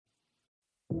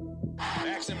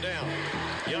Backs him down.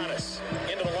 Giannis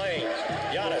into the lane.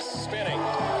 Giannis spinning.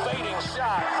 Fading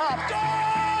shot. Up.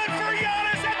 Good for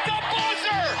Giannis at the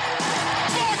buzzer.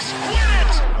 Bucks win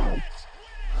it.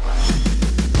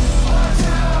 Our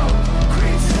town,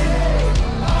 Green City,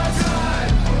 our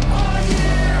time, our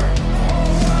year,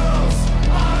 whole world's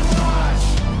on watch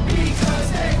because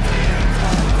they feel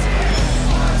connected.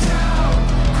 Our town,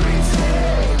 Green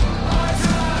City, our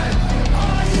time,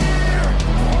 our year,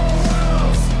 whole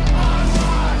world's on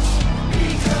watch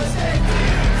because they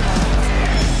feel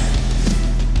connected.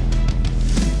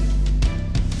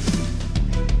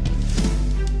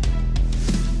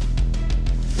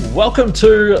 Welcome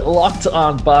to Locked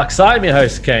on Bucks. I'm your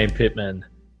host, Kane Pittman,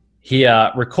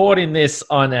 here recording this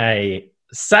on a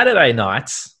Saturday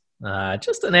night,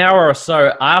 just an hour or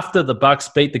so after the Bucks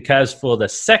beat the Cavs for the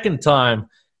second time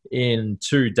in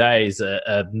 2 days.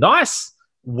 A nice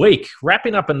week,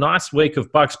 wrapping up a nice week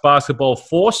of Bucks basketball.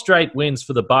 4 straight wins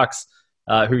for the Bucks,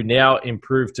 who now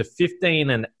improved to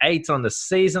 15-8 on the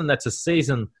season. That's a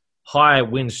season high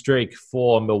win streak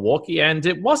for Milwaukee, and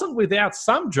it wasn't without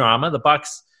some drama. The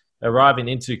Bucks arriving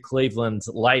into Cleveland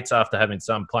late after having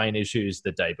some plane issues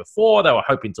the day before. They were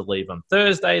hoping to leave on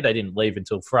Thursday. They didn't leave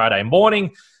until Friday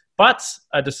morning. But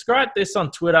I described this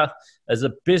on Twitter as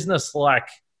a business-like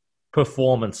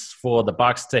performance for the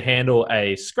Bucks to handle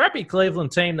a scrappy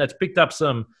Cleveland team that's picked up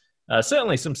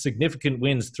certainly some significant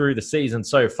wins through the season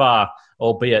so far,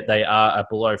 albeit they are a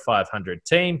below 500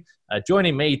 team.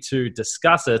 Joining me to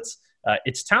discuss it,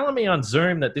 it's telling me on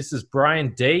Zoom that this is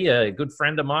Brian D, a good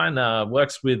friend of mine,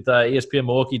 works with ESPN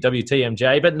Milwaukee,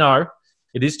 WTMJ. But no,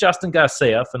 it is Justin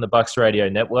Garcia from the Bucks Radio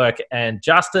Network. And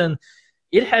Justin,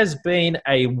 it has been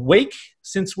a week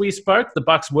since we spoke. The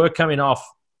Bucks were coming off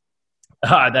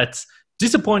that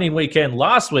disappointing weekend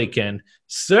last weekend.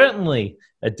 Certainly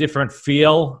a different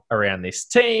feel around this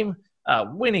team.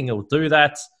 Winning will do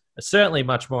that. Certainly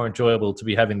much more enjoyable to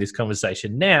be having this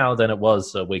conversation now than it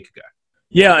was a week ago.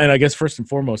 Yeah, and I guess first and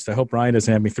foremost, I hope Ryan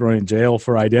doesn't have me thrown in jail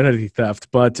for identity theft.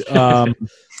 But,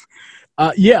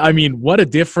 yeah, I mean, what a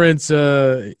difference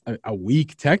a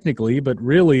week technically, but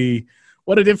really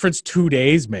what a difference 2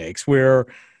 days makes where,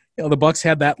 you know, the Bucks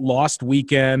had that lost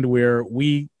weekend where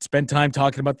we spent time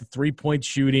talking about the three-point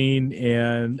shooting.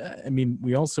 And, I mean,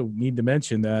 we also need to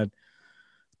mention that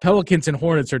Pelicans and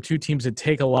Hornets are two teams that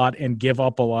take a lot and give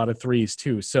up a lot of threes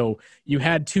too. So you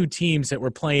had two teams that were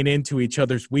playing into each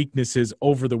other's weaknesses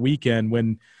over the weekend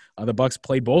when the Bucks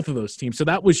played both of those teams. So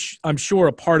that was, I'm sure,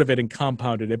 a part of it and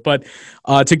compounded it. But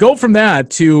to go from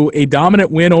that to a dominant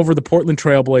win over the Portland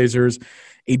Trailblazers,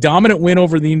 a dominant win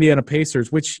over the Indiana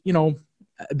Pacers, which, you know,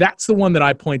 that's the one that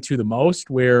I point to the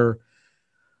most, where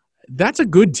that's a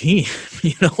good team.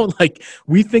 You know, like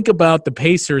we think about the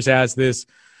Pacers as this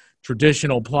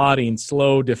traditional plotting,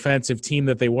 slow defensive team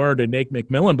that they were under Nate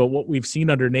McMillan. But what we've seen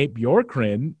under Nate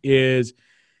Bjorkgren is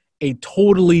a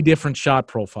totally different shot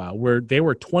profile, where they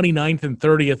were 29th and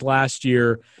 30th last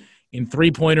year in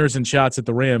three-pointers and shots at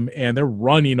the rim, and they're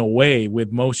running away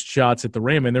with most shots at the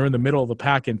rim, and they're in the middle of the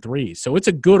pack in threes. So it's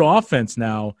a good offense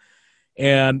now,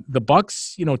 and the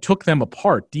Bucks, you know, took them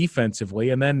apart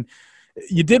defensively, and then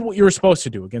you did what you were supposed to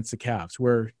do against the Cavs,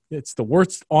 where it's the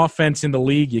worst offense in the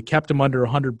league. You kept them under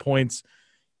 100 points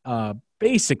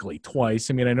basically twice.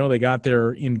 I mean, I know they got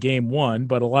there in game one,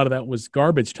 but a lot of that was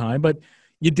garbage time. But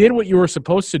you did what you were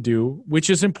supposed to do, which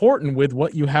is important with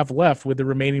what you have left with the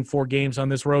remaining 4 games on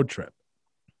this road trip.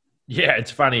 Yeah,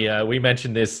 it's funny. We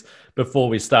mentioned this before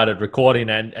we started recording,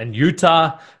 and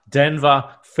Utah, Denver,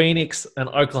 Phoenix, and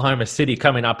Oklahoma City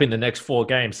coming up in the next 4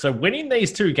 games. So winning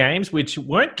these 2 games, which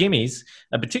weren't gimmies,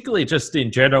 and particularly just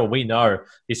in general, we know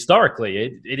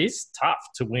historically it is tough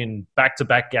to win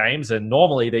back-to-back games, and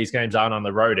normally these games aren't on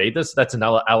the road either, so that's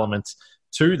another element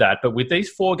to that. But with these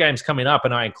 4 games coming up,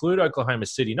 and I include Oklahoma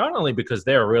City, not only because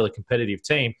they're a really competitive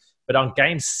team, but on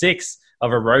game 6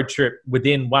 of a road trip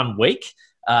within 1 week,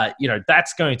 you know,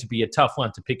 that's going to be a tough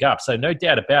one to pick up. So no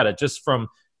doubt about it, just from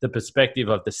the perspective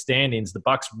of the standings, the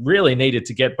Bucks really needed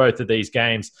to get both of these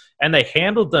games, and they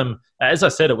handled them. As I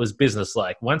said, it was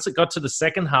business-like. Once it got to the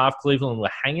second half, Cleveland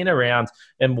were hanging around,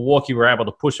 and Milwaukee were able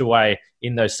to push away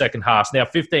in those second halves. Now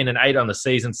 15-8 on the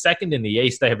season, second in the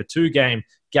East. They have a 2-game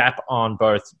gap on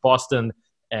both Boston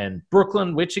and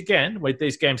Brooklyn, which again, with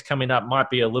these games coming up, might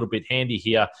be a little bit handy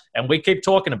here. And we keep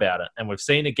talking about it. And we've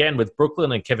seen again with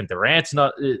Brooklyn and Kevin Durant's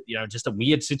not, just a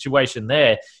weird situation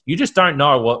there. You just don't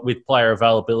know what with player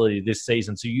availability this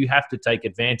season. So you have to take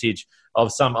advantage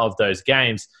of some of those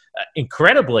games.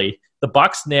 Incredibly, the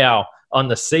Bucks now on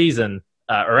the season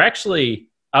are actually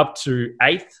up to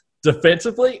 8th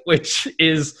defensively, which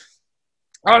is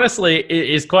Honestly, it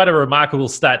is quite a remarkable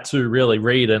stat to really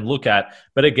read and look at.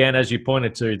 But again, as you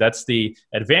pointed to, that's the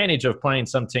advantage of playing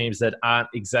some teams that aren't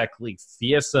exactly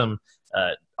fearsome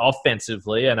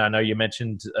offensively. And I know you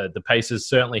mentioned the Pacers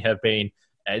certainly have been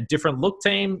a different look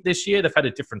team this year. They've had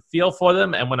a different feel for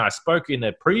them. And when I spoke in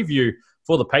the preview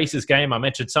for the Pacers game, I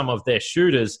mentioned some of their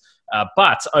shooters.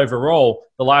 But overall,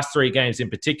 the last three games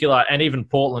in particular, and even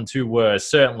Portland, who were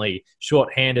certainly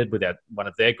shorthanded without one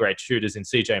of their great shooters in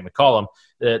CJ McCollum,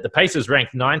 the Pacers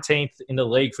ranked 19th in the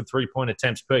league for three-point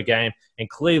attempts per game, and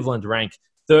Cleveland ranked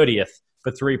 30th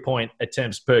for three-point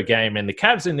attempts per game. And the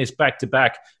Cavs in this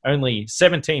back-to-back, only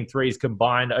 17 threes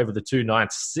combined over the two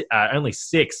nights, only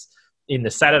 6 in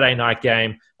the Saturday night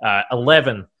game,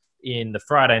 11 in the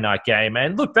Friday night game.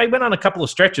 And look, they went on a couple of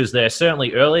stretches there.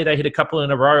 Certainly early, they hit a couple in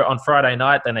a row on Friday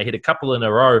night. Then they hit a couple in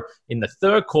a row in the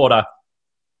third quarter.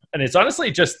 And it's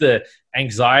honestly just the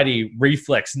anxiety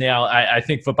reflex now, I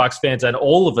think, for Bucks fans and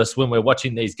all of us when we're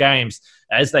watching these games.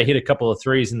 As they hit a couple of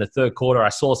threes in the third quarter, I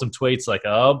saw some tweets like,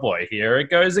 oh boy, here it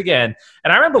goes again.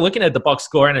 And I remember looking at the box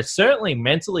score, and it certainly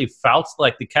mentally felt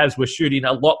like the Cavs were shooting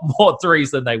a lot more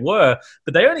threes than they were,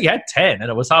 but they only had 10, and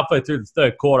it was halfway through the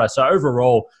third quarter. So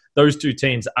overall, those two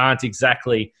teams aren't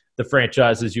exactly the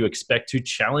franchises you expect to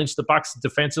challenge the Bucks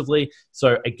defensively.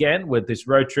 So again, with this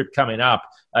road trip coming up,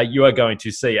 you are going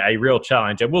to see a real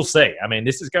challenge, and we'll see. I mean,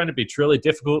 this is going to be truly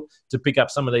difficult to pick up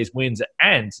some of these wins,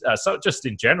 and so just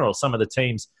in general, some of the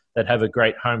teams that have a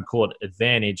great home court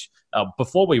advantage.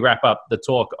 Before we wrap up the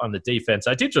talk on the defense,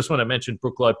 I did just want to mention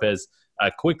Brook Lopez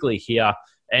quickly here.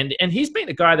 And he's been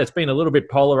a guy that's been a little bit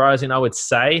polarizing, I would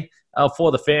say,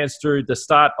 for the fans through the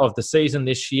start of the season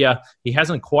this year. He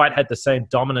hasn't quite had the same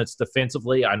dominance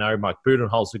defensively. I know Mike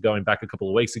Budenholzer, going back a couple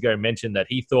of weeks ago, mentioned that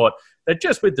he thought that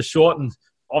just with the shortened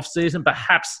offseason,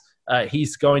 perhaps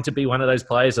he's going to be one of those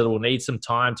players that will need some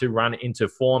time to run into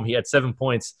form. He had 7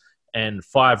 points and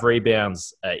 5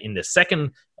 rebounds in the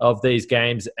second of these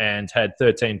games and had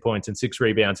 13 points and 6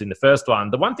 rebounds in the first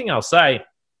one. The one thing I'll say,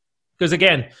 because,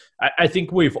 again, I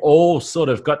think we've all sort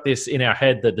of got this in our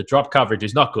head that the drop coverage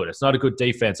is not good. It's not a good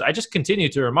defense. I just continue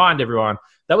to remind everyone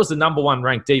that was the number one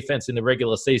ranked defense in the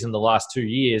regular season the last 2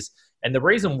 years. And the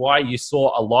reason why you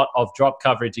saw a lot of drop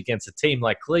coverage against a team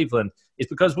like Cleveland is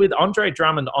because with Andre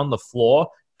Drummond on the floor,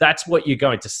 that's what you're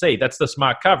going to see. That's the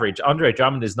smart coverage. Andre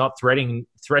Drummond is not threatening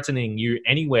you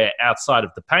anywhere outside of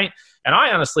the paint. And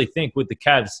I honestly think with the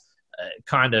Cavs'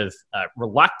 kind of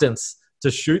reluctance to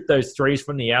shoot those threes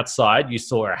from the outside, you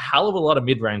saw a hell of a lot of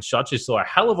mid-range shots. You saw a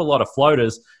hell of a lot of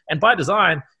floaters. And by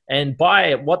design and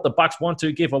by what the Bucks want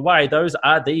to give away, those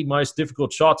are the most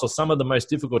difficult shots, or some of the most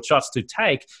difficult shots to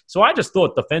take. So I just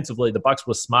thought defensively the Bucks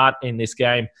were smart in this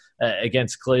game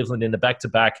against Cleveland in the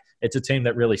back-to-back. It's a team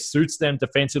that really suits them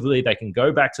defensively. They can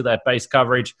go back to that base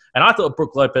coverage. And I thought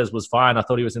Brook Lopez was fine. I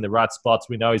thought he was in the right spots.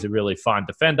 We know he's a really fine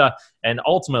defender. And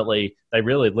ultimately, they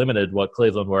really limited what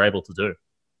Cleveland were able to do.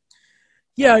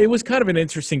 Yeah, it was kind of an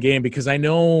interesting game because I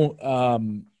know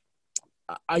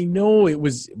it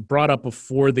was brought up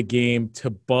before the game to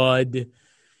Bud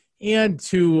and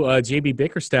to JB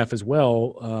Bickerstaff as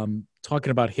well,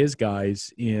 talking about his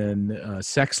guys in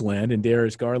Sexland and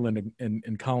Darius Garland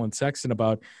and Colin Sexton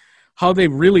about how they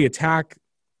really attack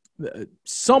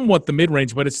somewhat the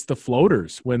mid-range, but it's the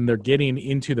floaters when they're getting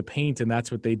into the paint, and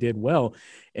that's what they did well.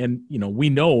 And, we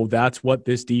know that's what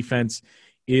this defense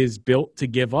is built to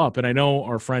give up. And I know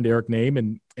our friend Eric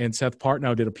Name and Seth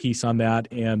Partnow did a piece on that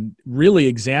and really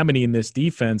examining this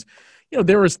defense.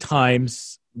 There was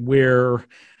times where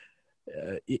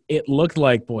it looked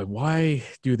like, boy, why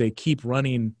do they keep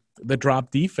running the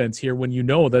drop defense here when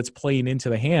that's playing into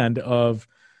the hand of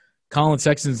Colin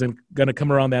Sexton's going to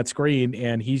come around that screen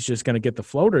and he's just going to get the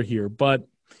floater here. But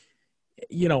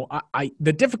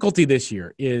the difficulty this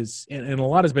year is, and a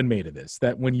lot has been made of this,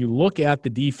 that when you look at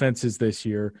the defenses this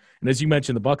year, and as you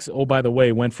mentioned, the Bucks, oh, by the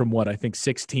way, went from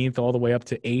 16th all the way up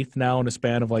to 8th now in a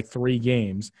span of like 3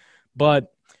 games.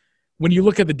 But when you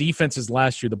look at the defenses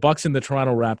last year, the Bucks and the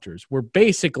Toronto Raptors were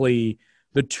basically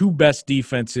the 2 best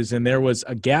defenses, and there was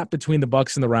a gap between the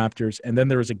Bucks and the Raptors, and then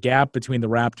there was a gap between the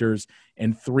Raptors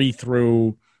and 3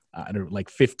 through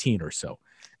 15 or so.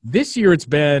 This year it's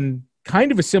been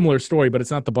kind of a similar story, but it's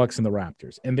not the Bucks and the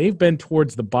Raptors. And they've been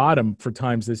towards the bottom for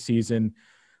times this season,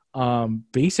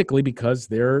 basically because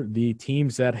they're the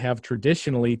teams that have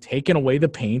traditionally taken away the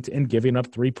paint and giving up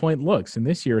 3-point looks. And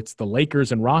this year it's the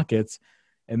Lakers and Rockets,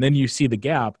 and then you see the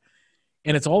gap.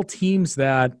 And it's all teams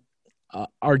that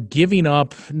are giving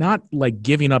up, not like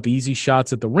giving up easy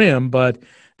shots at the rim, but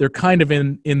they're kind of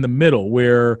in the middle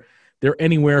where they're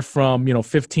anywhere from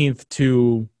 15th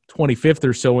to 25th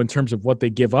or so in terms of what they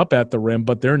give up at the rim,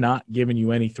 but they're not giving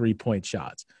you any 3-point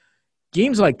shots.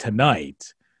 Games like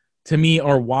tonight, to me,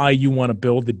 are why you want to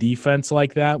build the defense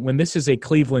like that when this is a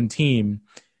Cleveland team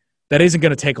that isn't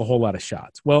going to take a whole lot of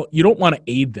shots. Well, you don't want to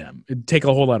aid them, take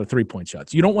a whole lot of 3-point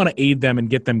shots. You don't want to aid them and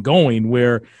get them going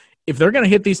where if they're going to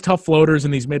hit these tough floaters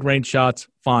and these mid-range shots,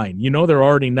 fine. You know they're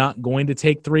already not going to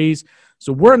take threes,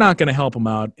 so we're not going to help them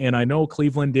out. And I know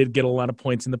Cleveland did get a lot of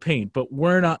points in the paint, but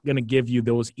we're not going to give you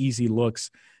those easy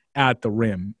looks at the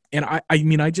rim. And I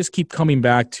mean, I just keep coming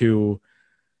back to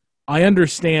I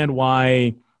understand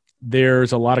why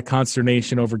there's a lot of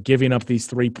consternation over giving up these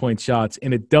 3-point shots,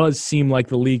 and it does seem like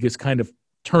the league is kind of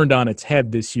turned on its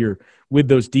head this year with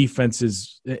those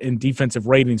defenses and defensive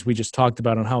ratings we just talked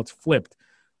about on how it's flipped,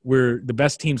 where the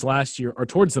best teams last year are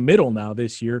towards the middle now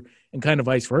this year and kind of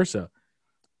vice versa.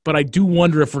 But I do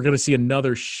wonder if we're going to see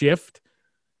another shift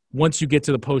once you get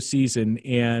to the postseason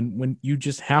and when you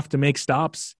just have to make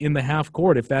stops in the half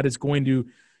court, if that is going to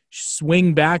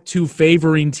swing back to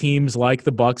favoring teams like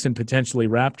the Bucks and potentially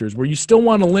Raptors, where you still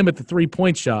want to limit the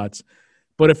 3-point shots.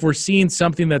 But if we're seeing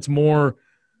something that's more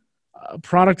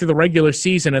product of the regular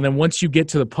season, and then once you get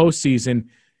to the postseason,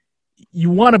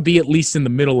 you want to be at least in the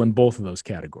middle in both of those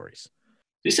categories.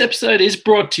 This episode is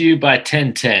brought to you by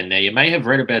 1010. Now, you may have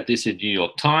read about this in New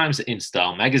York Times,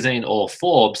 InStyle Magazine, or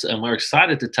Forbes, and we're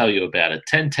excited to tell you about it.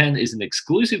 1010 is an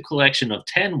exclusive collection of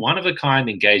 10 one-of-a-kind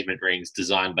engagement rings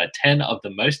designed by 10 of the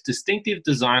most distinctive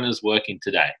designers working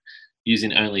today.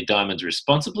 Using only diamonds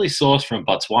responsibly sourced from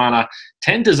Botswana,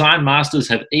 10 design masters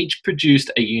have each produced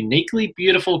a uniquely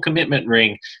beautiful commitment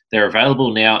ring. They're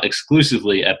available now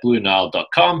exclusively at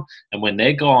BlueNile.com, and when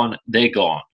they're gone, they're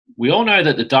gone. We all know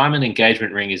that the diamond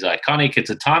engagement ring is iconic. It's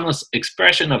a timeless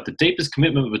expression of the deepest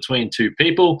commitment between two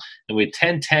people. And with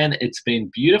 1010, it's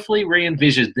been beautifully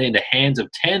re-envisioned in the hands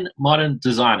of 10 modern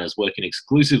designers working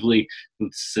exclusively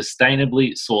with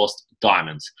sustainably sourced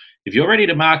diamonds. If you're ready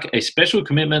to mark a special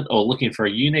commitment or looking for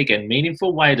a unique and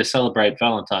meaningful way to celebrate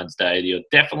Valentine's Day, you're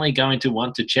definitely going to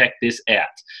want to check this out.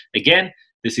 Again,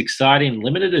 this exciting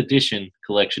limited edition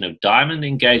collection of diamond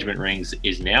engagement rings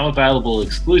is now available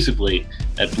exclusively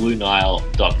at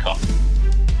BlueNile.com.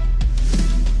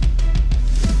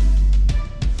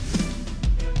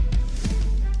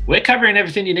 We're covering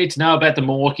everything you need to know about the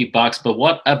Milwaukee Bucks, but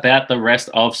what about the rest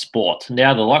of sport?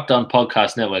 Now, the Locked On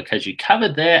Podcast Network has you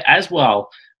covered there as well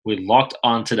with Locked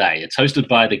On Today. It's hosted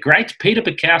by the great Peter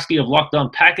Bukowski of Locked On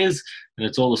Packers, and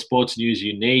it's all the sports news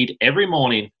you need every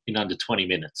morning in under 20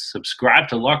 minutes. Subscribe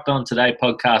to Locked On Today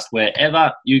podcast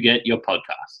wherever you get your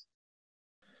podcasts.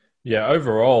 Yeah,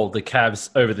 overall, the Cavs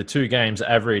over the 2 games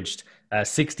averaged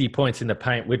 60 points in the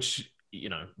paint, which, you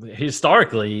know,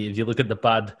 historically, if you look at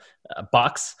the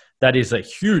Bucks, that is a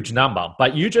huge number.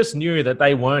 But you just knew that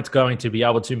they weren't going to be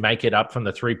able to make it up from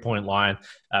the 3-point line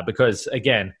because,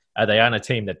 again, they aren't a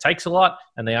team that takes a lot,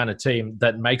 and they aren't a team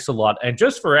that makes a lot. And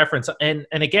just for reference, and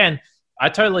again, I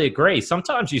totally agree.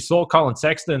 Sometimes you saw Colin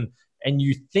Sexton and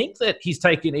you think that he's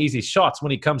taking easy shots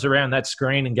when he comes around that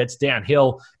screen and gets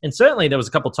downhill. And certainly there was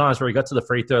a couple of times where he got to the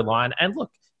free throw line. And look,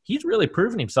 he's really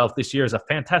proven himself this year as a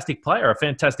fantastic player, a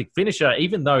fantastic finisher,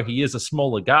 even though he is a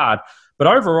smaller guard. But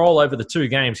overall, over the 2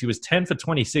 games, he was 10 for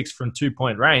 26 from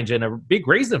 2-point range. And a big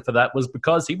reason for that was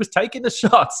because he was taking the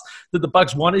shots that the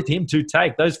Bucks wanted him to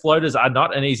take. Those floaters are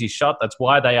not an easy shot. That's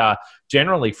why they are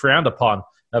generally frowned upon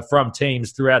from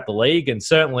teams throughout the league. And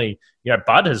certainly, you know,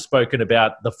 Bud has spoken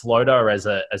about the floater as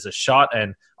a shot.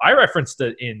 And I referenced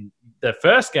it in the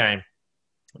first game.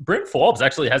 Bryn Forbes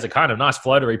actually has a kind of nice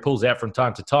floater he pulls out from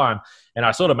time to time. And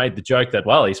I sort of made the joke that,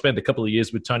 well, he spent a couple of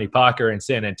years with Tony Parker in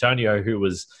San Antonio, who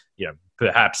was, you know,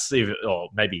 perhaps, even, or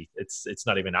maybe it's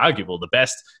not even arguable, the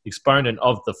best exponent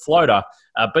of the floater.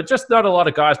 But just not a lot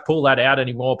of guys pull that out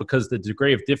anymore because the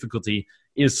degree of difficulty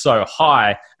is so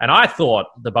high. And I thought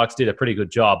the Bucks did a pretty good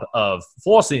job of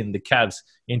forcing the Cavs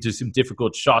into some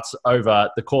difficult shots over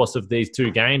the course of these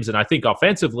 2 games. And I think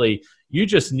offensively, you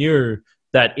just knew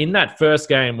that in that first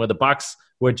game where the Bucks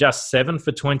were just 7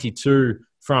 for 22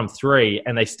 from 3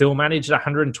 and they still managed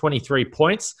 123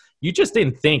 points, you just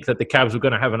didn't think that the Cavs were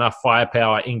going to have enough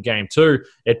firepower in game 2.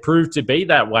 It proved to be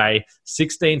that way.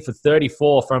 16 for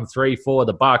 34 from 3 for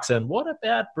the Bucks. And what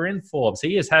about Bryn Forbes?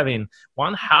 He is having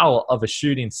one hell of a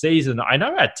shooting season. I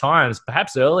know at times,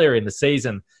 perhaps earlier in the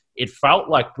season, it felt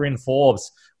like Bryn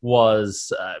Forbes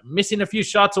was missing a few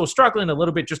shots or struggling a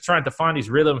little bit, just trying to find his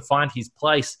rhythm, find his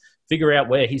place, figure out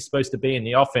where he's supposed to be in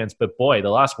the offense. But boy, the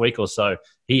last week or so,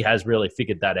 he has really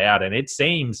figured that out. And it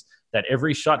seems that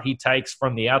every shot he takes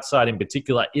from the outside in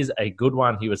particular is a good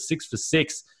one. He was 6 for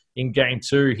 6 in game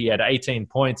 2. He had 18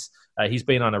 points. He's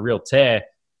been on a real tear.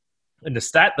 And the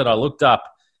stat that I looked up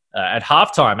at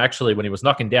halftime, actually, when he was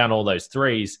knocking down all those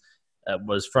threes,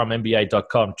 was from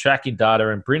NBA.com tracking data.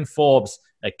 And Bryn Forbes,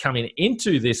 coming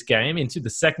into this game, into the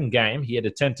second game, he had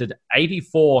attempted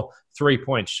 84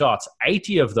 three-point shots.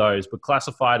 80 of those were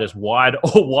classified as wide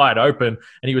or wide open,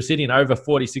 and he was hitting over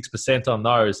 46% on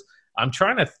those. I'm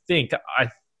trying to think. I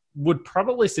would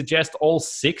probably suggest all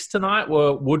 6 tonight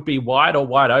would be wide or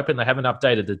wide open. They haven't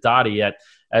updated the data yet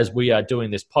as we are doing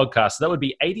this podcast. So that would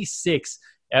be 86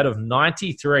 out of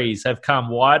 93s have come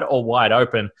wide or wide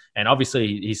open. And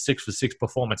obviously his 6 for 6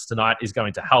 performance tonight is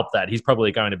going to help that. He's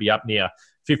probably going to be up near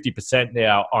 50%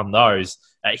 now on those.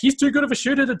 He's too good of a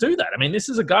shooter to do that. I mean, this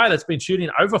is a guy that's been shooting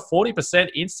over 40%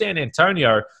 in San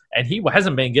Antonio, and he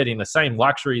hasn't been getting the same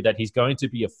luxury that he's going to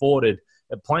be afforded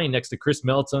playing next to Chris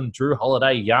Middleton, Drew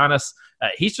Holiday, Giannis.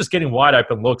 He's just getting wide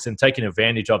open looks and taking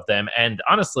advantage of them. And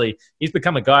honestly, he's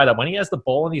become a guy that when he has the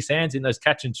ball in his hands in those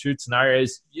catch and shoot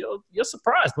scenarios, you're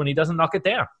surprised when he doesn't knock it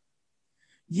down.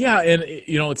 Yeah, and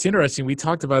it's interesting. We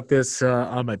talked about this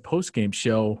on my post-game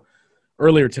show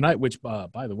earlier tonight, which,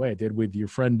 by the way, I did with your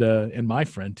friend and my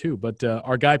friend too. But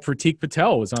our guy Pratik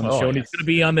Patel was on the show, and he's going to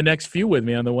be on the next few with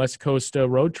me on the West Coast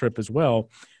road trip as well.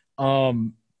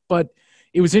 But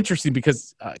it was interesting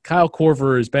because Kyle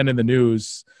Korver has been in the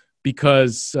news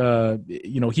because,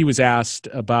 he was asked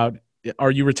about,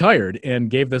 are you retired? And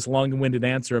gave this long-winded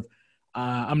answer of,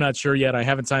 I'm not sure yet. I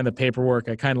haven't signed the paperwork.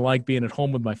 I kind of like being at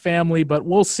home with my family, but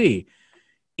we'll see.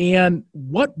 And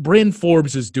what Bryn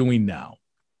Forbes is doing now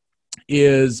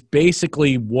is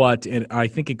basically and I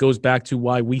think it goes back to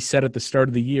why we said at the start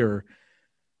of the year,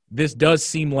 this does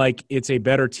seem like it's a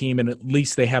better team and at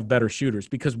least they have better shooters,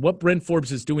 because what Bryn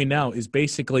Forbes is doing now is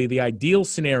basically the ideal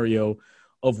scenario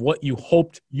of what you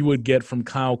hoped you would get from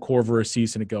Kyle Korver a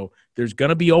season ago. There's going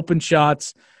to be open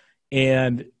shots,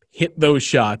 and hit those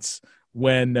shots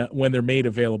when they're made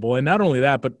available. And not only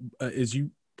that, but as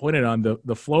you pointed on,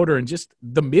 the floater and just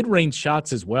the mid-range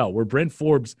shots as well, where Bryn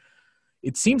Forbes,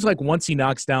 it seems like once he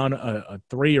knocks down a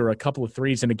three or a couple of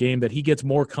threes in a game that he gets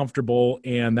more comfortable,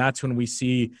 and that's when we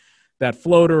see that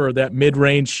floater or that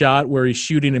mid-range shot where he's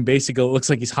shooting and basically it looks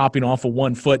like he's hopping off of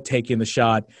 1 foot taking the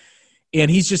shot.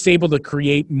 And he's just able to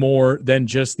create more than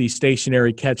just the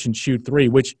stationary catch-and-shoot three,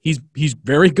 which he's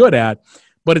very good at.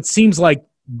 But it seems like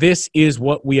this is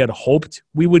what we had hoped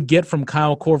we would get from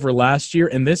Kyle Korver last year,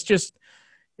 and this just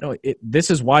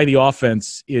this is why the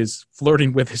offense is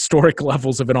flirting with historic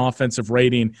levels of an offensive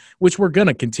rating, which we're going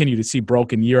to continue to see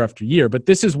broken year after year. But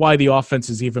this is why the offense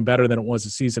is even better than it was a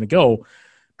season ago,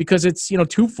 because it's,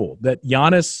 twofold. That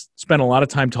Giannis spent a lot of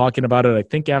time talking about it, I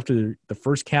think after the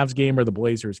first Cavs game or the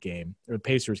Blazers game or the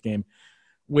Pacers game,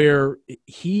 where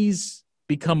he's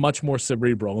become much more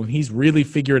cerebral and he's really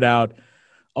figured out,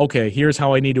 okay, here's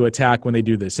how I need to attack when they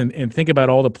do this. And think about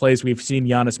all the plays we've seen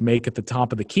Giannis make at the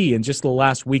top of the key in just the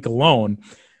last week alone.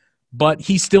 But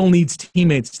he still needs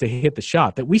teammates to hit the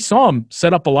shot. That we saw him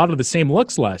set up a lot of the same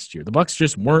looks last year. The Bucks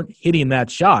just weren't hitting that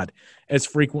shot as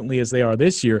frequently as they are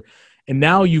this year. And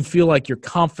now you feel like you're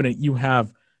confident you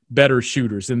have better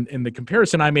shooters. And the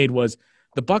comparison I made was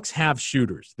the Bucks have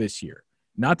shooters this year.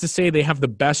 Not to say they have the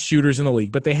best shooters in the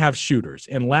league, but they have shooters.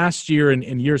 And last year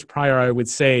and years prior, I would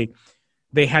say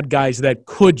they had guys that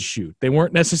could shoot. They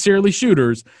weren't necessarily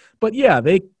shooters, but yeah,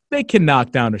 they can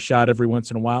knock down a shot every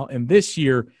once in a while. And this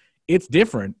year, it's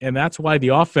different, and that's why the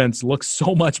offense looks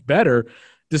so much better,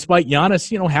 despite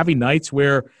Giannis, having nights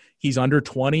where he's under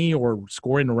 20 or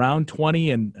scoring around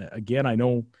 20. And again, I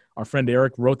know our friend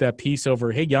Eric wrote that piece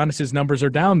over, hey, Giannis's numbers are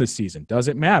down this season. Does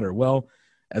it matter? Well,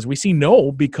 as we see,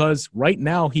 no, because right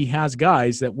now he has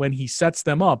guys that when he sets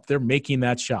them up, they're making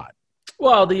that shot.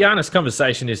 Well, the Giannis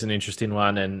conversation is an interesting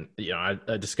one, and I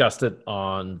discussed it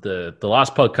on the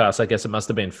last podcast. I guess it must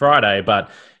have been Friday,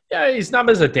 but yeah, his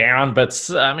numbers are down. But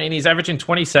I mean, he's averaging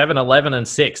 27, 11, and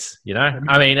 6.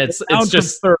 I mean, it's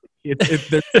just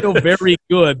they're still very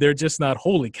good. They're just not,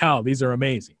 holy cow, these are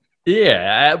amazing.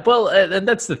 Yeah, well, and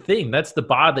that's the thing. That's the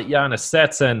bar that Giannis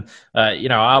sets, and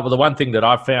the one thing that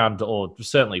I've found, or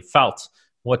certainly felt,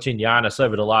 watching Giannis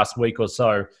over the last week or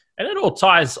so. And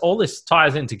all this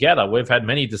ties in together. We've had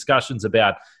many discussions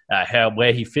about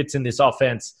where he fits in this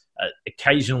offense.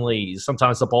 Occasionally,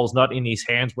 sometimes the ball's not in his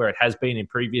hands where it has been in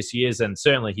previous years, and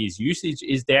certainly his usage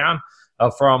is down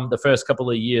from the first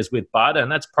couple of years with Bud,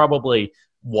 and that's probably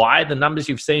why the numbers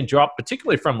you've seen drop,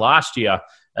 particularly from last year.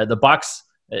 The Bucks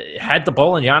had the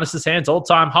ball in Giannis's hands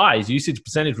all-time high. His usage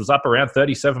percentage was up around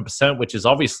 37%, which is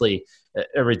obviously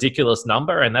a ridiculous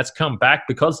number, and that's come back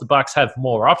because the Bucks have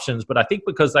more options, but I think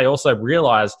because they also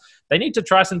realize they need to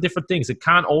try some different things. It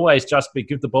can't always just be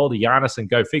give the ball to Giannis and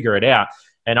go figure it out,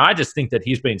 and I just think that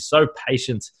he's been so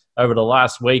patient over the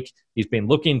last week. He's been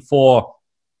looking for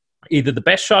either the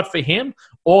best shot for him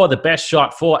or the best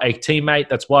shot for a teammate.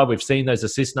 That's why we've seen those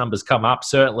assist numbers come up,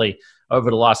 certainly over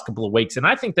the last couple of weeks. And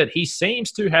I think that he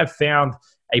seems to have found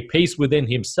a piece within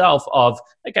himself of,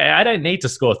 okay, I don't need to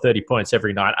score 30 points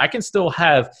every night. I can still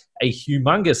have a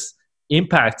humongous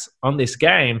impact on this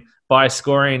game by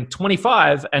scoring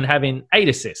 25 and having 8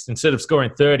 assists instead of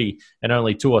scoring 30 and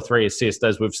only 2 or 3 assists,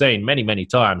 as we've seen many, many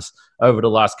times over the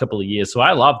last couple of years. So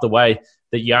I love the way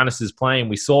that Giannis is playing.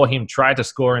 We saw him try to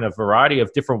score in a variety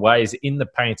of different ways in the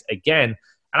paint again.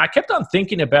 And I kept on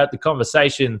thinking about the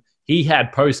conversation he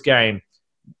had post-game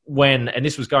when, and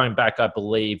this was going back, I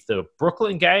believe, the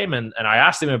Brooklyn game, and I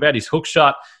asked him about his hook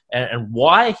shot and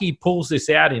why he pulls this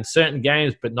out in certain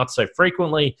games but not so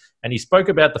frequently. And he spoke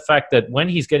about the fact that when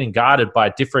he's getting guarded by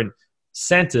different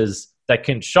centers that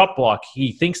can shot block,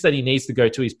 he thinks that he needs to go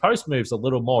to his post moves a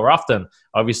little more often.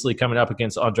 Obviously, coming up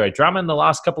against Andre Drummond the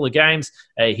last couple of games,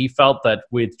 he felt that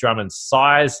with Drummond's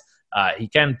size, he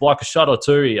can block a shot or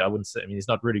two. I wouldn't say, he's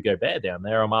not Rudy Gobert down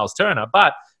there or Miles Turner,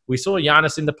 but we saw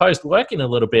Giannis in the post working a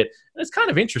little bit. And it's kind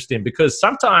of interesting because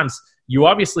sometimes you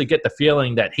obviously get the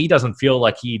feeling that he doesn't feel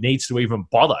like he needs to even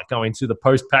bother going to the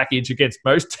post package against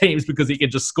most teams because he can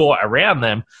just score around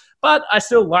them. But I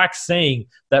still like seeing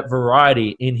that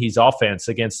variety in his offense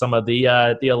against some of the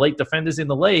elite defenders in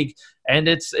the league. And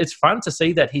it's fun to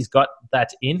see that he's got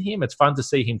that in him. It's fun to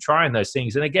see him trying those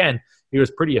things. And again, he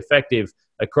was pretty effective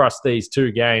across these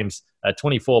 2 games,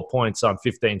 24 points on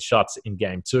 15 shots in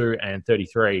game 2 and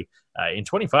 33 in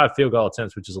 25 field goal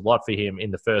attempts, which is a lot for him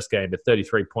in the first game, but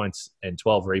 33 points and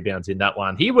 12 rebounds in that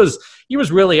one. He was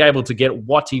really able to get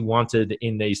what he wanted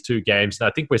in these 2 games. And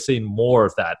I think we're seeing more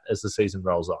of that as the season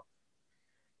rolls on.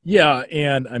 Yeah,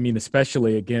 and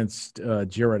especially against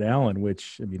Jared Allen,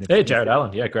 which Jared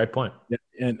Allen, yeah, great point.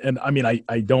 And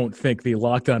I don't think the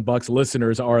Locked On Bucks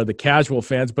listeners are the casual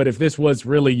fans, but if this was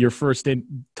really your first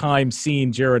time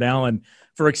seeing Jared Allen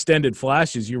for extended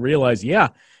flashes, you realize, yeah,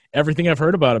 everything I've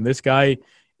heard about him, this guy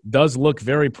does look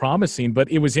very promising.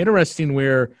 But it was interesting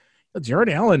where Jared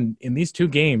Allen in these 2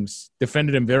 games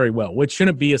defended him very well, which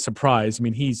shouldn't be a surprise.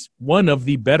 He's one of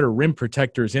the better rim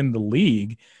protectors in the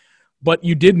league. But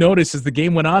you did notice as the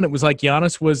game went on, it was like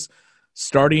Giannis was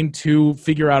starting to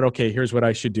figure out, okay, here's what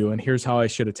I should do, and here's how I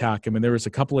should attack him. And there was a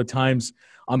couple of times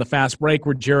on the fast break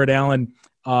where Jared Allen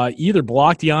either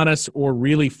blocked Giannis or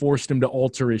really forced him to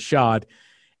alter his shot.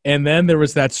 And then there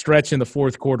was that stretch in the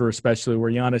fourth quarter especially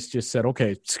where Giannis just said,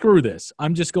 okay, screw this.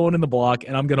 I'm just going in the block,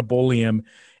 and I'm going to bully him.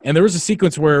 And there was a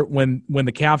sequence where when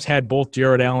the Cavs had both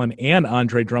Jared Allen and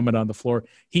Andre Drummond on the floor,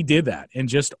 he did that and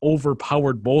just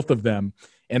overpowered both of them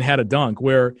and had a dunk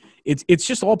where it's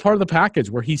just all part of the package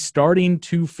where he's starting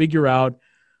to figure out,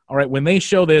 all right, when they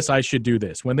show this, I should do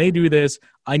this. When they do this,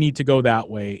 I need to go that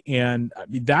way. And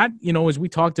that, as we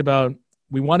talked about,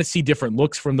 we want to see different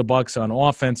looks from the Bucks on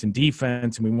offense and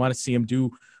defense, and we want to see him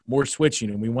do more switching,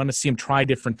 and we want to see him try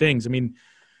different things.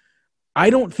 I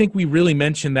don't think we really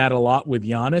mentioned that a lot with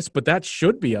Giannis, but that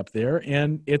should be up there,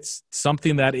 and it's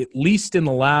something that at least in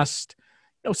the last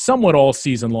somewhat all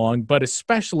season long, but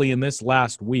especially in this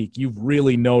last week, you've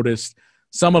really noticed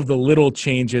some of the little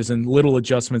changes and little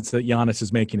adjustments that Giannis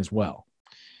is making as well.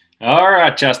 All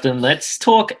right, Justin, let's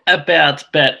talk about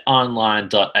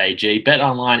betonline.ag.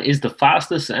 BetOnline is the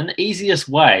fastest and easiest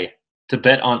way to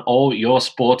bet on all your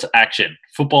sports action.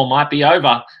 Football might be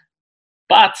over,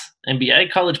 but NBA,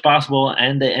 college basketball,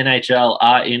 and the NHL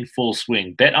are in full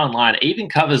swing. BetOnline even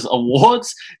covers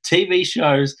awards, TV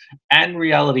shows, and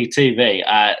reality TV.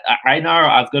 I know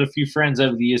I've got a few friends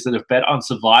over the years that have bet on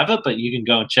Survivor, but you can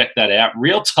go and check that out.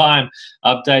 Real-time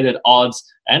updated odds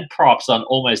and props on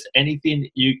almost anything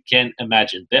you can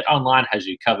imagine. BetOnline has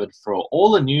you covered for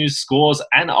all the news, scores,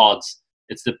 and odds.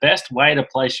 It's the best way to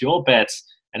place your bets,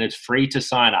 and it's free to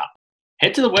sign up.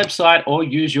 Head to the website or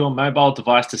use your mobile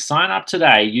device to sign up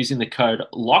today using the code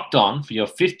LOCKEDON for your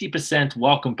 50%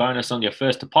 welcome bonus on your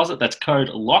first deposit. That's code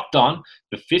LOCKEDON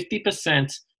for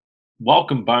 50%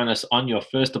 welcome bonus on your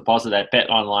first deposit at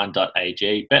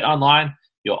betonline.ag. BetOnline,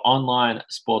 your online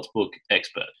sportsbook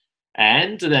expert.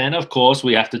 And then, of course,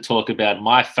 we have to talk about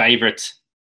my favorite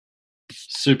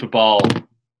Super Bowl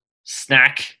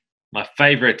snack, my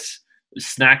favorite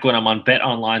snack when I'm on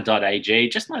betonline.ag,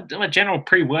 just my general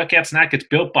pre-workout snack. It's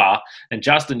Built Bar. And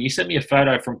Justin, you sent me a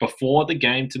photo from before the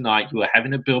game tonight. You were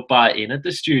having a Built Bar in at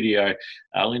the studio.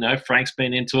 Frank's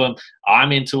been into them.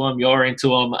 I'm into them. You're into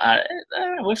them.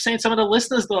 We've seen some of the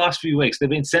listeners the last few weeks. They've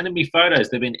been sending me photos.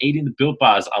 They've been eating the Built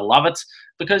Bars. I love it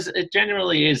because it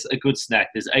generally is a good snack.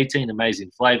 There's 18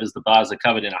 amazing flavors. The bars are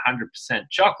covered in 100%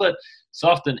 chocolate,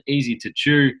 soft and easy to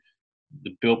chew.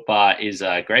 The Built Bar is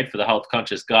great for the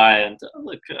health-conscious guy. And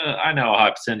look, I know a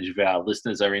high percentage of our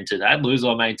listeners are into that. Lose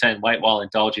or maintain weight while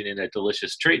indulging in a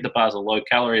delicious treat. The bars are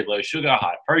low-calorie, low-sugar,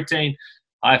 high-protein,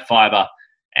 high-fiber.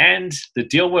 And the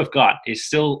deal we've got is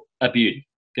still a beauty.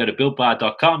 Go to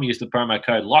BuiltBar.com, use the promo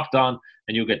code LOCKEDON,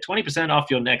 and you'll get 20%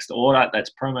 off your next order.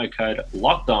 That's promo code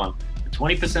LOCKEDON for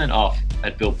 20% off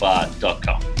at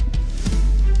BuiltBar.com.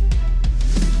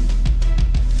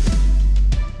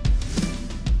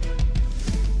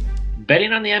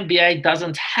 Betting on the NBA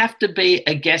doesn't have to be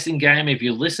a guessing game if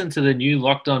you listen to the new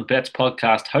Locked On Bets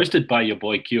podcast hosted by your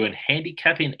boy Q and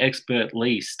handicapping expert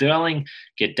Lee Sterling.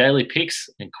 Get daily picks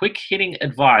and quick-hitting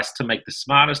advice to make the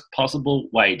smartest possible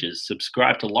wagers.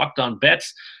 Subscribe to Locked On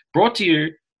Bets, brought to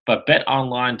you by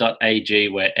betonline.ag,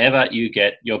 wherever you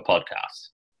get your podcasts.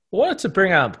 I wanted to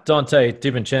bring up Donte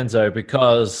DiVincenzo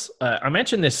because I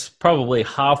mentioned this probably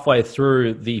halfway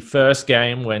through the first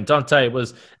game when Donte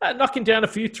was knocking down a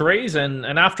few threes, and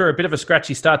after a bit of a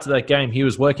scratchy start to that game, he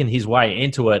was working his way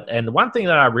into it. And one thing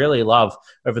that I really love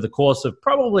over the course of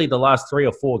probably the last 3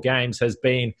 or 4 games has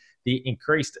been the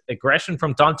increased aggression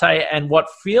from Donte and what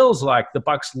feels like the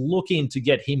Bucks looking to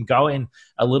get him going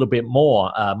a little bit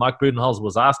more. Mike Budenholzer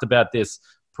was asked about this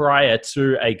prior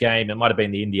to a game. It might have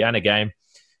been the Indiana game.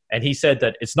 And he said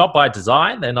that it's not by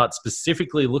design. They're not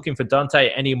specifically looking for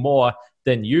Donte any more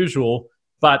than usual.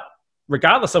 But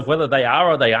regardless of whether they are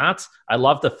or they aren't, I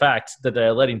love the fact that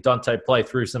they're letting Donte play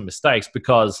through some mistakes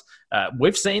because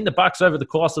we've seen the Bucks over the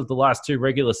course of the last 2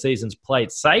 regular seasons play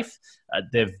it safe.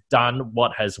 They've done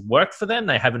what has worked for them.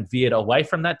 They haven't veered away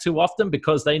from that too often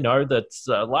because they know that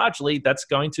largely that's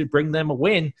going to bring them a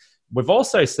win. We've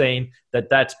also seen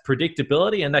that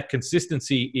predictability and that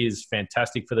consistency is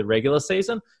fantastic for the regular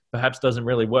season, perhaps doesn't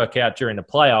really work out during the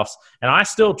playoffs. And I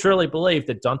still truly believe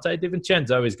that Donte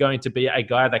DiVincenzo is going to be a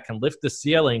guy that can lift the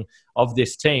ceiling of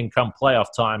this team come playoff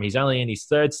time. He's only in his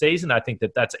 3rd season. I think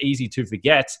that that's easy to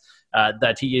forget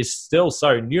that he is still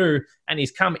so new, and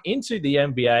he's come into the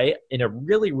NBA in a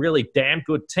really, really damn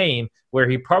good team where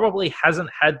he probably hasn't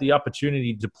had the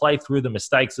opportunity to play through the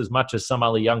mistakes as much as some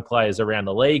other young players around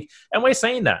the league. And we're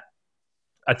seeing that.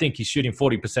 I think he's shooting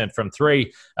 40% from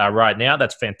 3 right now.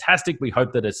 That's fantastic. We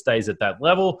hope that it stays at that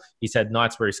level. He's had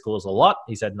nights where he scores a lot.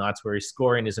 He's had nights where his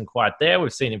scoring isn't quite there.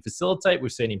 We've seen him facilitate.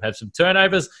 We've seen him have some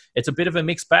turnovers. It's a bit of a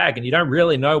mixed bag, and you don't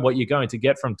really know what you're going to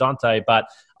get from Donte. But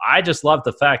I just love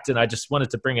the fact, and I just wanted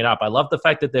to bring it up, I love the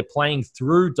fact that they're playing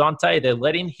through Donte. They're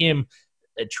letting him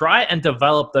try and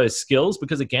develop those skills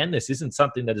because, again, this isn't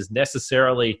something that is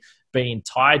necessarily being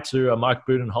tied to a Mike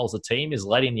Budenholzer team, is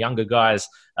letting younger guys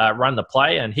run the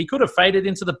play. And he could have faded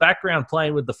into the background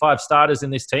playing with the 5 starters in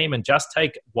this team and just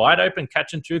take wide open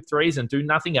catch and shoot threes and do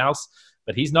nothing else.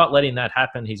 But he's not letting that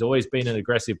happen. He's always been an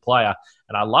aggressive player.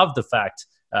 And I love the fact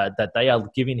that they are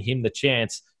giving him the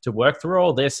chance to work through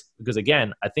all this because,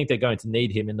 again, I think they're going to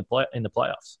need him in the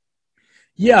playoffs.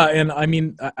 Yeah, and I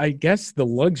mean, I guess the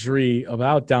luxury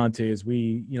about Donte is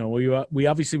we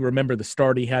obviously remember the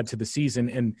start he had to the season,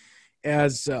 and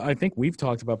as I think we've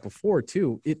talked about before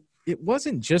too, it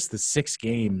wasn't just the 6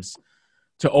 games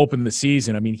to open the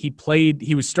season. I mean,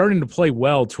 he was starting to play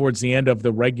well towards the end of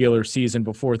the regular season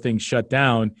before things shut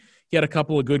down. He had a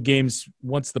couple of good games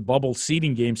once the bubble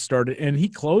seeding game started, and he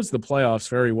closed the playoffs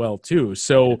very well too.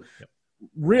 So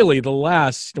really the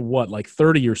last,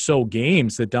 30 or so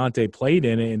games that Donte played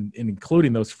in, and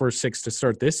including those first 6 to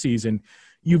start this season,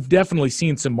 you've definitely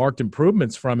seen some marked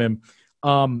improvements from him.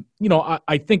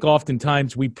 I think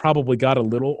oftentimes we probably got a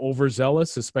little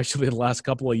overzealous, especially the last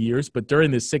couple of years, but during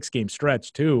this 6-game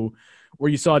stretch too, where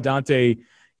you saw Donte,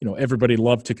 everybody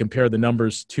loved to compare the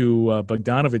numbers to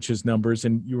Bogdanovich's numbers,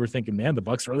 and you were thinking, man, the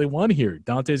Bucks really won here.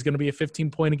 Donte is going to be a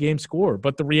 15-point-a-game scorer.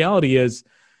 But the reality is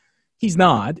he's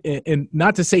not, and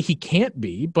not to say he can't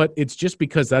be, but it's just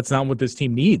because that's not what this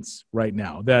team needs right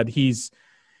now, that he's,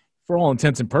 for all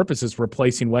intents and purposes,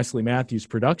 replacing Wesley Matthews'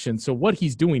 production. So what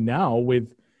he's doing now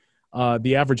with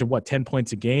the average of 10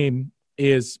 points a game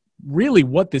is really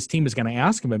what this team is going to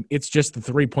ask of him. It's just the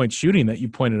 3-point shooting that you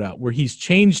pointed out, where he's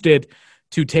changed it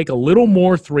to take a little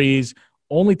more threes,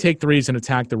 only take threes and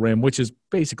attack the rim, which is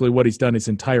basically what he's done his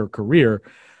entire career.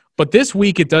 But this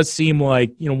week it does seem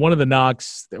like, one of the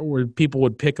knocks where people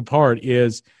would pick apart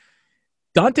is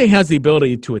Donte has the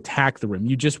ability to attack the rim.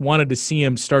 You just wanted to see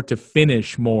him start to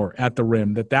finish more at the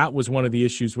rim. That was one of the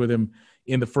issues with him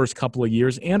in the first couple of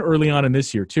years and early on in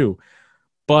this year too.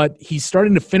 But he's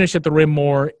starting to finish at the rim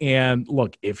more. And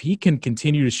look, if he can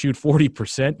continue to shoot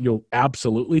 40%, you'll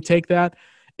absolutely take that.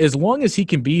 As long as he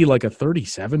can be like a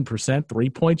 37%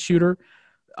 3-point shooter,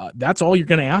 that's all you're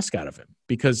going to ask out of him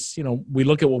because, we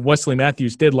look at what Wesley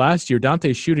Matthews did last year.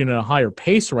 Dante's shooting at a higher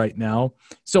pace right now.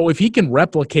 So if he can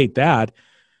replicate that,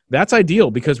 that's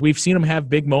ideal because we've seen him have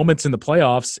big moments in the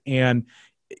playoffs, and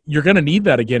you're going to need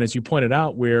that again, as you pointed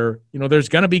out, where, there's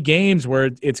going to be games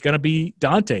where it's going to be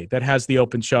Dante that has the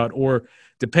open shot, or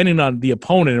depending on the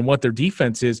opponent and what their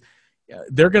defense is,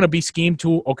 they're going to be schemed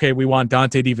to, okay, we want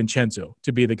Dante DiVincenzo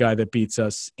to be the guy that beats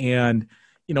us. And,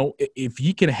 if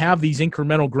he can have these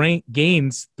incremental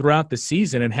gains throughout the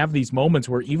season and have these moments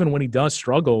where even when he does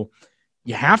struggle,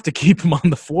 you have to keep him on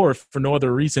the floor for no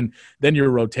other reason than your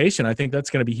rotation. I think that's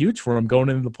going to be huge for him going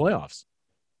into the playoffs.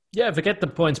 Yeah, forget the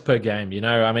points per game.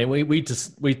 I mean, we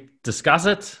discuss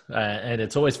it, and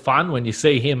it's always fun when you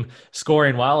see him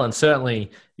scoring well. And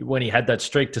certainly when he had that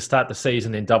streak to start the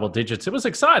season in double digits, it was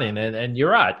exciting. And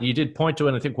you're right, you did point to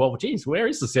it and think, well, geez, where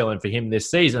is the ceiling for him this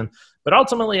season? But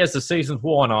ultimately, as the season's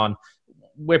worn on,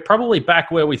 we're probably back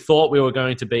where we thought we were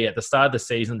going to be at the start of the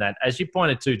season. That, as you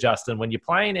pointed to, Justin, when you're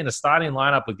playing in a starting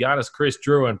lineup with Giannis, Chris,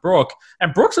 Drew, and Brooke,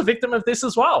 and Brooke's a victim of this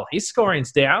as well. His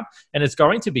scoring's down, and it's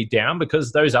going to be down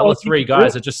because those other three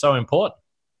guys are just so important.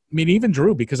 I mean, even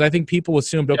Drew, because I think people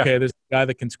assumed, okay, this guy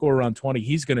that can score around 20,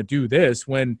 he's going to do this,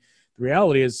 when the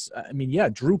reality is, I mean, yeah,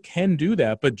 Drew can do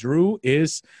that, but Drew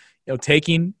is –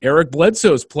 taking Eric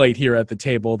Bledsoe's plate here at the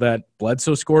table, that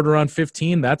Bledsoe scored around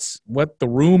 15. That's what the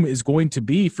room is going to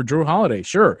be for Drew Holiday.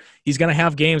 Sure, he's going to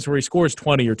have games where he scores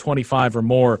 20 or 25 or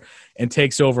more and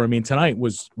takes over. I mean, tonight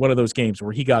was one of those games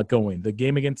where he got going. The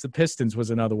game against the Pistons was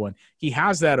another one. He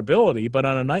has that ability, but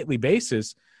on a nightly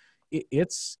basis,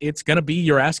 it's going to be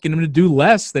you're asking him to do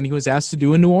less than he was asked to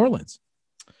do in New Orleans.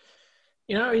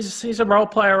 He's a role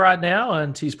player right now,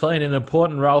 and he's playing an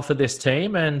important role for this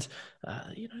team. And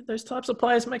those types of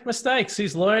players make mistakes.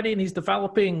 He's learning, he's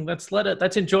developing. Let's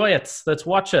enjoy it. Let's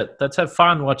watch it. Let's have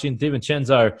fun watching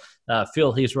DiVincenzo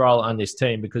fill his role on this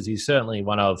team, because he's certainly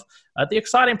one of the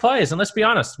exciting players. And let's be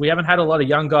honest, we haven't had a lot of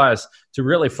young guys to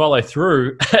really follow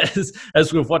through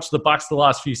as we've watched the Bucks the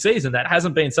last few seasons. That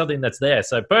hasn't been something that's there.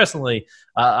 So personally,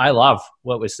 I love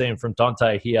what we're seeing from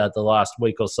Dante here the last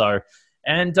week or so.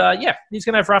 And, he's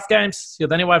going to have rough games.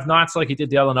 Then he'll have nights like he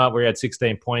did the other night where he had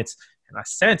 16 points. And I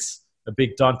sense a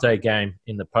big Dante game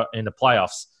in the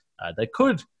playoffs. They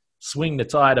could swing the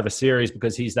tide of a series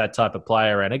because he's that type of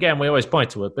player. And, again, we always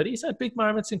point to it, but he's had big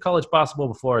moments in college basketball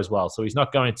before as well. So he's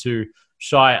not going to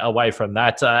shy away from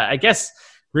that. I guess,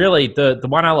 really, the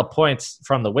one other point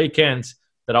from the weekend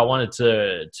that I wanted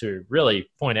to really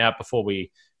point out before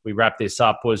we wrap this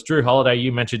up was Drew Holiday.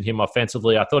 You mentioned him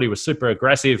offensively. I thought he was super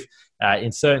aggressive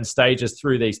in certain stages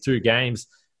through these two games.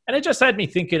 And it just had me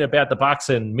thinking about the Bucks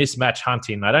and mismatch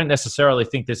hunting. I don't necessarily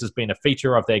think this has been a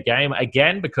feature of their game,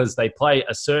 again, because they play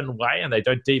a certain way and they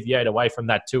don't deviate away from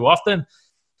that too often.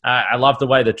 I love the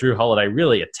way that Drew Holiday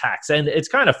really attacks. And it's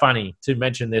kind of funny to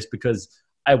mention this because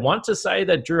I want to say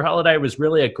that Drew Holiday was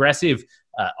really aggressive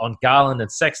on Garland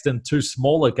and Sexton, two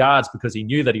smaller guards, because he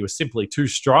knew that he was simply too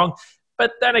strong.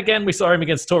 But then again, we saw him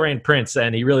against Taurean Prince,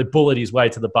 and he really bullied his way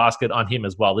to the basket on him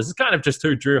as well. This is kind of just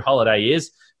who Drew Holiday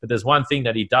is. But there's one thing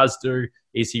that he does do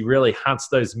is he really hunts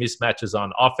those mismatches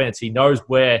on offense. He knows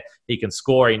where he can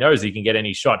score. He knows he can get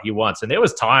any shot he wants. And there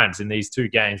was times in these two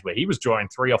games where he was drawing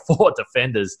 3 or 4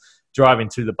 defenders driving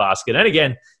to the basket. And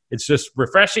again, it's just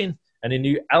refreshing and a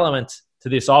new element to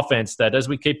this offense that, as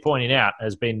we keep pointing out,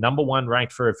 has been number 1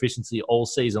 ranked for efficiency all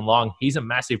season long. He's a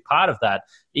massive part of that.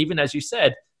 Even as you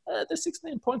said, the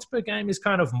 16 points per game is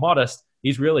kind of modest.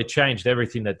 He's really changed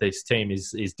everything that this team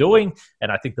is doing.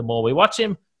 And I think the more we watch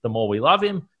him, the more we love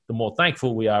him, the more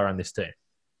thankful we are on this team.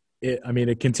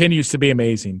 It continues to be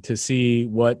amazing to see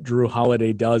what Drew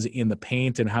Holiday does in the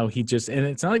paint and how he just – and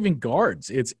it's not even guards.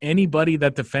 It's anybody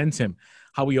that defends him,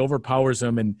 how he overpowers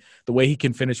them and the way he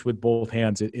can finish with both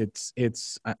hands.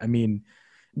 I mean,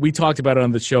 we talked about it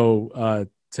on the show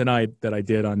tonight that I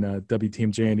did on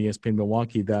WTMJ and ESPN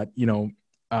Milwaukee that,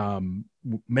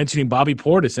 mentioning Bobby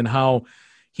Portis and how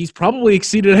he's probably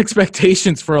exceeded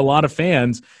expectations for a lot of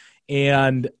fans.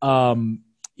 And,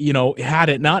 had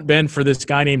it not been for this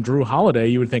guy named Drew Holiday,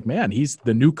 you would think, man, he's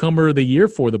the newcomer of the year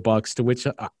for the Bucks, to which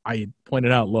I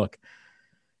pointed out, look,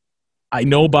 I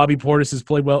know Bobby Portis has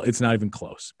played well. It's not even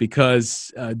close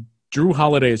because Drew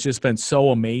Holiday has just been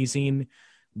so amazing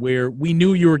where we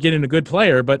knew you were getting a good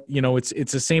player, but,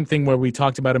 it's the same thing where we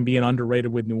talked about him being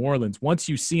underrated with New Orleans. Once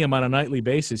you see him on a nightly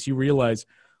basis, you realize,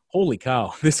 holy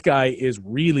cow, this guy is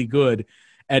really good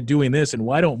at doing this, and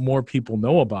why don't more people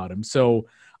know about him? So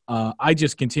I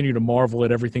just continue to marvel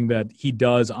at everything that he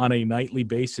does on a nightly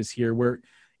basis here, where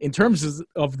in terms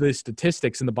of the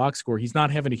statistics in the box score, he's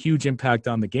not having a huge impact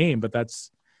on the game, but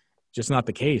that's just not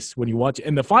the case when you watch.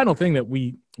 And the final thing that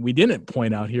we didn't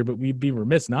point out here, but we'd be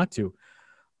remiss not to.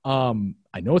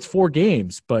 I know it's 4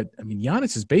 games, but I mean,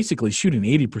 Giannis is basically shooting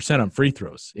 80% on free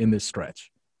throws in this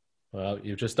stretch. Well,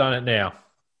 you've just done it now.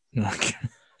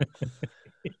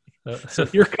 So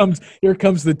here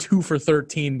comes the 2 for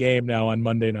 13 game now on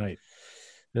Monday night.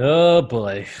 Oh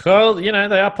boy. Well, they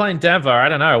are playing Denver. I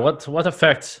don't know what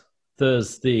effect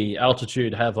does the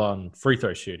altitude have on free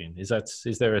throw shooting? Is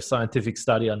there a scientific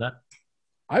study on that?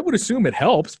 I would assume it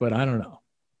helps, but I don't know.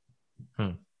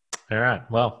 All right.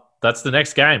 Well, that's the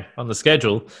next game on the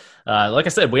schedule. Like I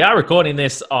said, we are recording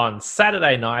this on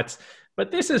Saturday night, but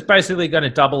this is basically going to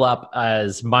double up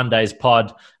as Monday's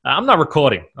pod. I'm not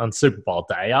recording on Super Bowl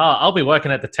day. I'll be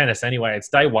working at the tennis anyway. It's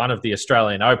day 1 of the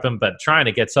Australian Open, but trying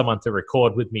to get someone to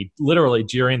record with me literally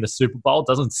during the Super Bowl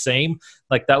doesn't seem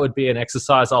like that would be an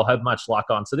exercise I'll have much luck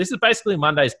on. So this is basically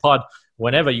Monday's pod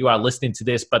whenever you are listening to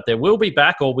this, but we will be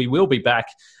back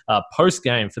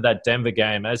post-game for that Denver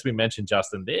game. As we mentioned,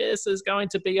 Justin, this is going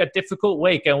to be a difficult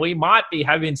week, and we might be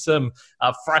having some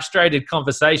frustrated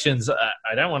conversations.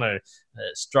 I don't want to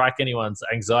strike anyone's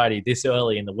anxiety this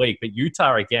early in the week, but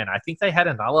Utah, again, I think they had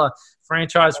another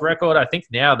franchise record. I think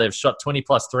now they've shot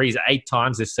 20-plus threes 8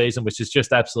 times this season, which is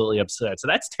just absolutely absurd. So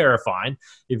that's terrifying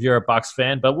if you're a Bucks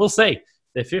fan, but we'll see.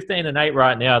 They're 15-8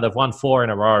 right now. They've won 4 in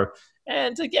a row.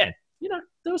 And again,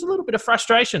 there was a little bit of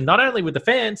frustration, not only with the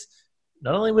fans,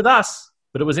 not only with us,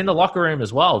 but it was in the locker room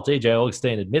as well. DJ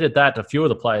Augustine admitted that. A few of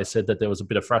the players said that there was a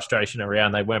bit of frustration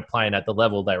around they weren't playing at the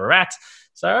level they were at.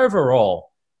 So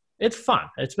overall, it's fun.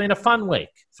 It's been a fun week.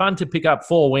 Fun to pick up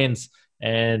 4 wins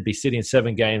and be sitting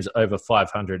 7 games over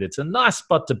 500. It's a nice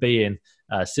spot to be in,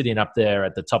 sitting up there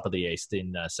at the top of the East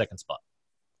in second spot.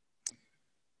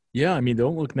 Yeah, I mean,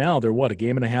 don't look now. They're, a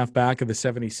game and a half back of the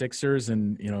 76ers.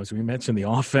 And, as we mentioned, the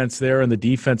offense there and the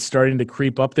defense starting to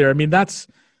creep up there. I mean,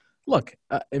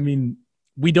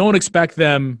 we don't expect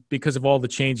them because of all the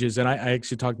changes. And I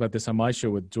actually talked about this on my show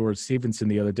with George Stevenson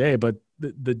the other day. But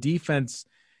the defense,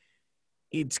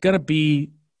 it's going to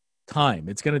be time.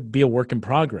 It's going to be a work in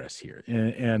progress here.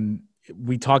 And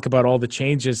we talk about all the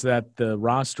changes that the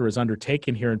roster has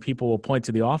undertaken here, and people will point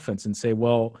to the offense and say,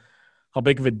 well, how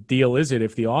big of a deal is it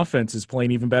if the offense is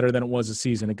playing even better than it was a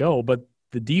season ago? But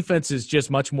the defense is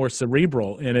just much more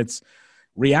cerebral, and it's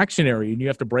reactionary, and you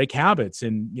have to break habits.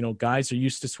 And, guys are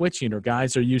used to switching, or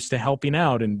guys are used to helping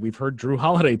out. And we've heard Drew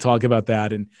Holiday talk about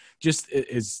that. And just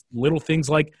as little things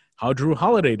like how Drew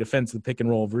Holiday defends the pick and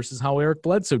roll versus how Eric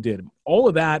Bledsoe did. All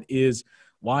of that is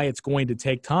why it's going to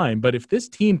take time. But if this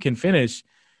team can finish,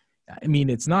 I mean,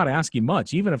 it's not asking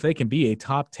much. Even if they can be a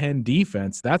top 10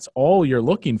 defense, that's all you're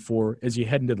looking for as you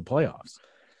head into the playoffs.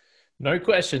 No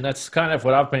question. That's kind of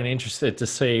what I've been interested to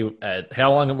see,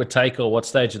 how long it would take or what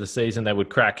stage of the season they would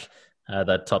crack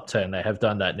that top 10. They have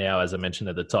done that now, as I mentioned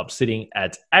at the top, sitting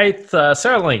at 8th.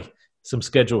 Certainly some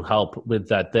scheduled help with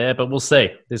that there, but we'll see.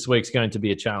 This week's going to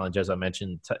be a challenge, as I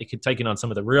mentioned, taking on some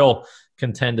of the real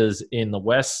contenders in the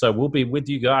West. So we'll be with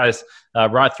you guys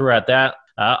right throughout that.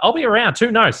 I'll be around.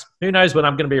 Who knows? Who knows when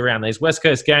I'm going to be around? These West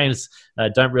Coast games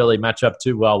don't really match up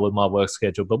too well with my work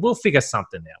schedule, but we'll figure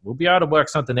something out. We'll be able to work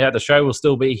something out. The show will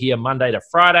still be here Monday to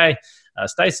Friday.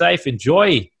 Stay safe.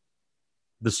 Enjoy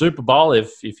the Super Bowl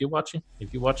if you're watching.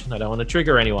 If you're watching, I don't want to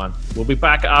trigger anyone. We'll be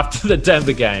back after the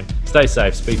Denver game. Stay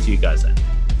safe. Speak to you guys then.